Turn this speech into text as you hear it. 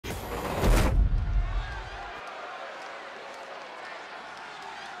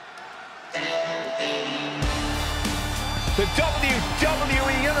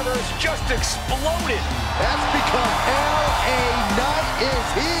exploded. That's because LA Knight is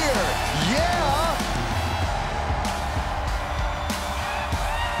here. Yeah.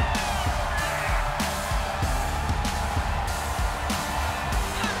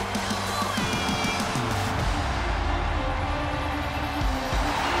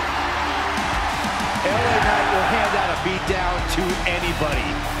 LA Knight will hand out a beat down to anybody,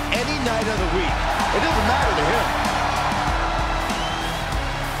 any night of the week. It doesn't matter to him.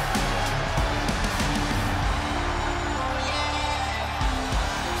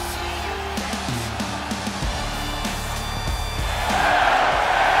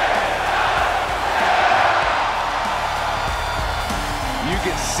 You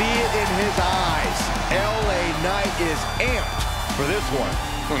can see it in his eyes. LA Knight is amped for this one.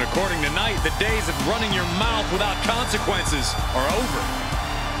 And according to Knight, the days of running your mouth without consequences are over.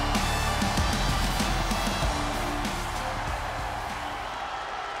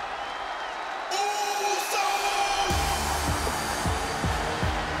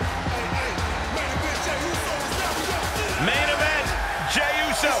 Main event, Jey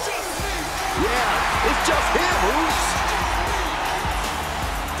Uso. Yeah, it's just him, Uso.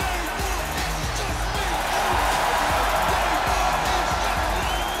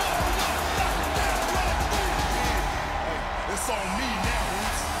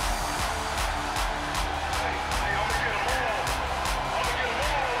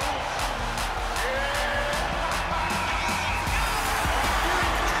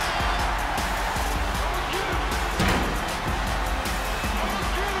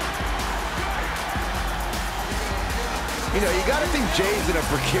 You know, you gotta think Jey's in a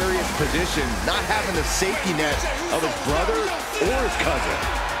precarious position, not having the safety net of his brother or his cousin.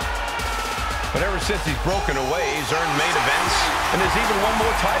 But ever since he's broken away, he's earned main events, and has even won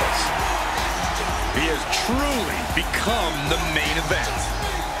more titles. He has truly become the main event.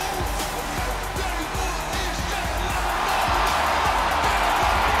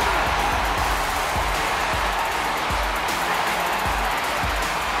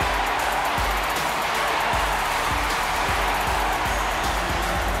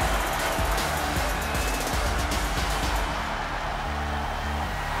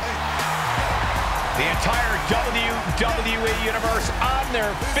 The entire WWE Universe on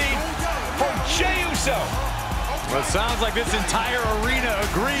their feet for Jey Uso. Well, it sounds like this entire arena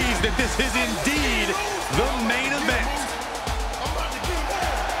agrees that this is indeed the main event.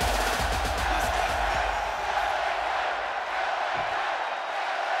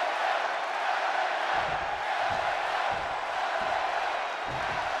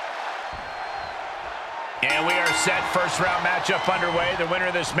 And we are set. First round matchup underway. The winner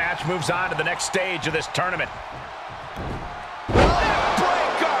of this match moves on to the next stage of this tournament. Breaker!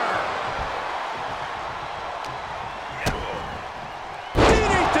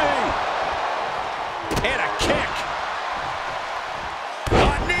 DDT! And a kick.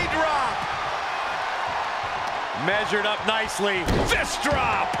 A knee drop. Measured up nicely. Fist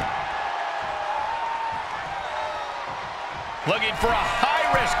drop. Looking for a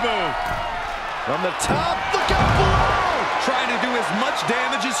high-risk move. From the top, look out below! Trying to do as much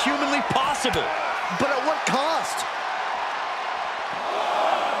damage as humanly possible. But at what cost?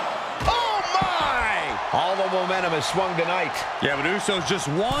 Oh, my! All the momentum has swung tonight. Yeah, but Uso's just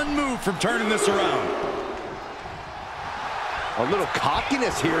one move from turning this around. A little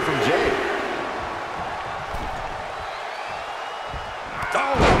cockiness here from Jey.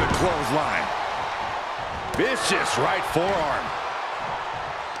 Oh, what a clothesline. Vicious right forearm.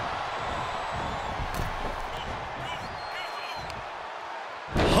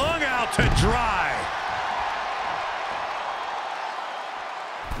 Hung out to dry.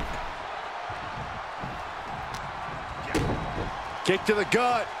 Kick to the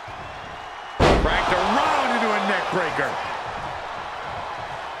gut. Cranked around into a neck breaker.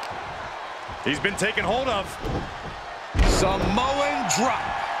 He's been taken hold of. Samoan drop.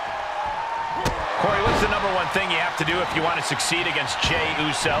 Corey, what's the #1 thing you have to do if you want to succeed against Jey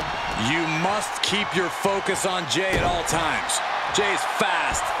Uso? You must keep your focus on Jey at all times. Jey is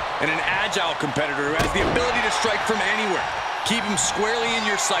fast and an agile competitor who has the ability to strike from anywhere. Keep him squarely in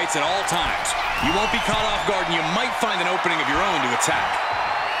your sights at all times. You won't be caught off guard, and you might find an opening of your own to attack.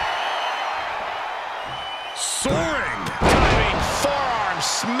 Soaring. Diving forearm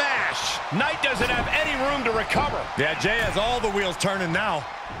smash. Knight doesn't have any room to recover. Yeah, Jey has all the wheels turning now.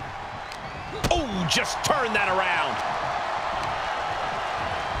 Oh, just turn that around.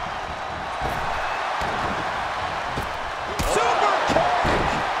 Super kick.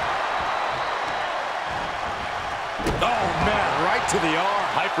 Oh, man, right to the arm.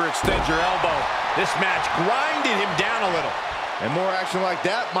 Hyperextend your elbow. This match grinded him down a little. And more action like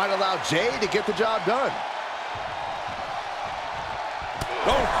that might allow Jey to get the job done.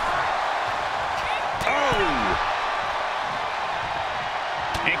 Oh!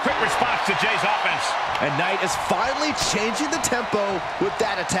 A quick response to Jey's offense. And Knight is finally changing the tempo with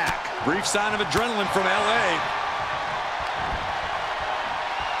that attack. Brief sign of adrenaline from LA.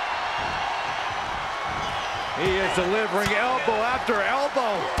 He is delivering elbow after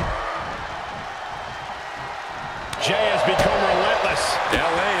elbow. Jey has become relentless.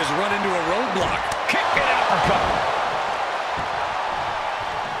 LA has run into a roadblock. Kick and uppercut.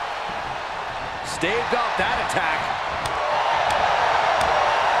 Staved off that attack.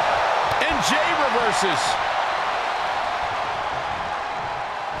 And Jey reverses.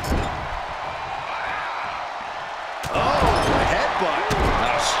 Oh, headbutt.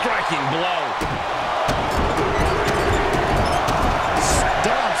 A striking blow.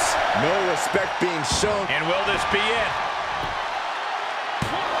 Stumps. No respect being shown. And will this be it?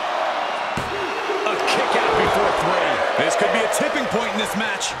 A kick out before 3. This could be a tipping point in this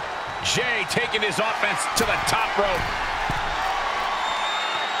match. Jey taking his offense to the top rope.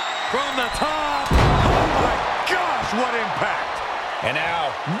 From the top. Oh my gosh, what impact. And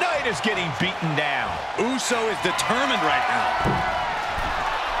now, Knight is getting beaten down. Uso is determined right now.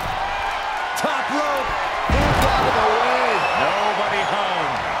 Top rope. Moved out of the way. Nobody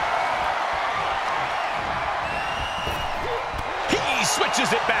home. He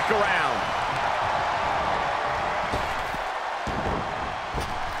switches it back around.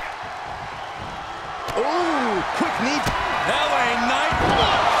 Ooh, quick knee. LA Knight.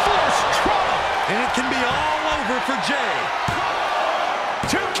 Force trouble. And it can be all over for Jey.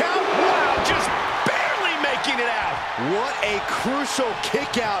 2 count. Wow, just barely making it out. What a crucial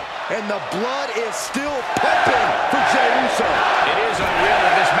kick out, and the blood is still pumping for Jey Uso. It is unreal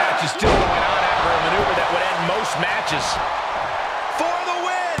that this match is still going on after a maneuver that would end most matches. For the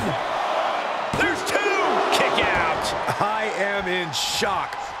win! There's 2! Kick out! I am in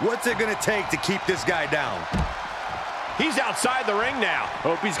shock. What's it going to take to keep this guy down? He's outside the ring now.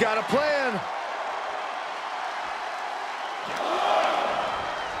 Hope he's got a plan.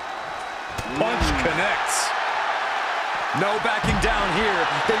 Punch connects. No backing down here.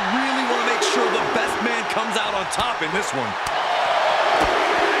 They really want to make sure the best man comes out on top in this one.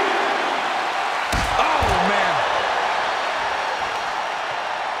 Oh, man.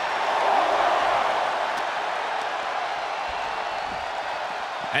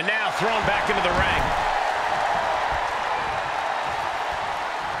 And now thrown back into the ring.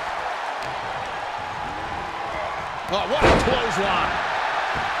 Oh, what a clothesline.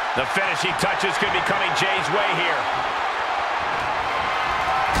 The finishing touches could be coming Jey's way here.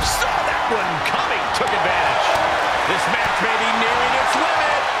 Saw that one coming, took advantage. This match may be nearing its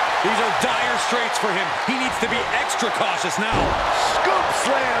limit. These are dire straits for him. He needs to be extra cautious now. Scoop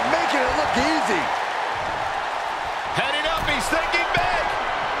slam, making it look easy. Heading up, he's thinking big.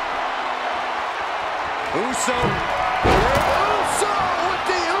 Uso. Uso with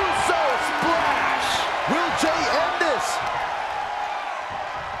the Uso splash. Will Jey end this?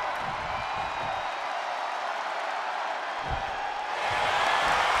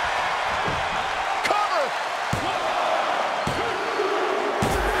 Cover.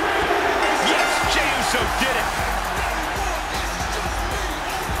 Yes, Jey Uso did it.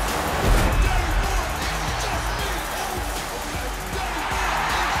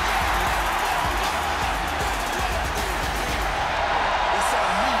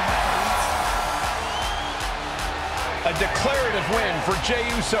 A declarative win for Jey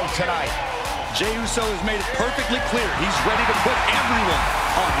Uso tonight. Jey Uso has made it perfectly clear he's ready to put everyone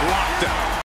on lockdown.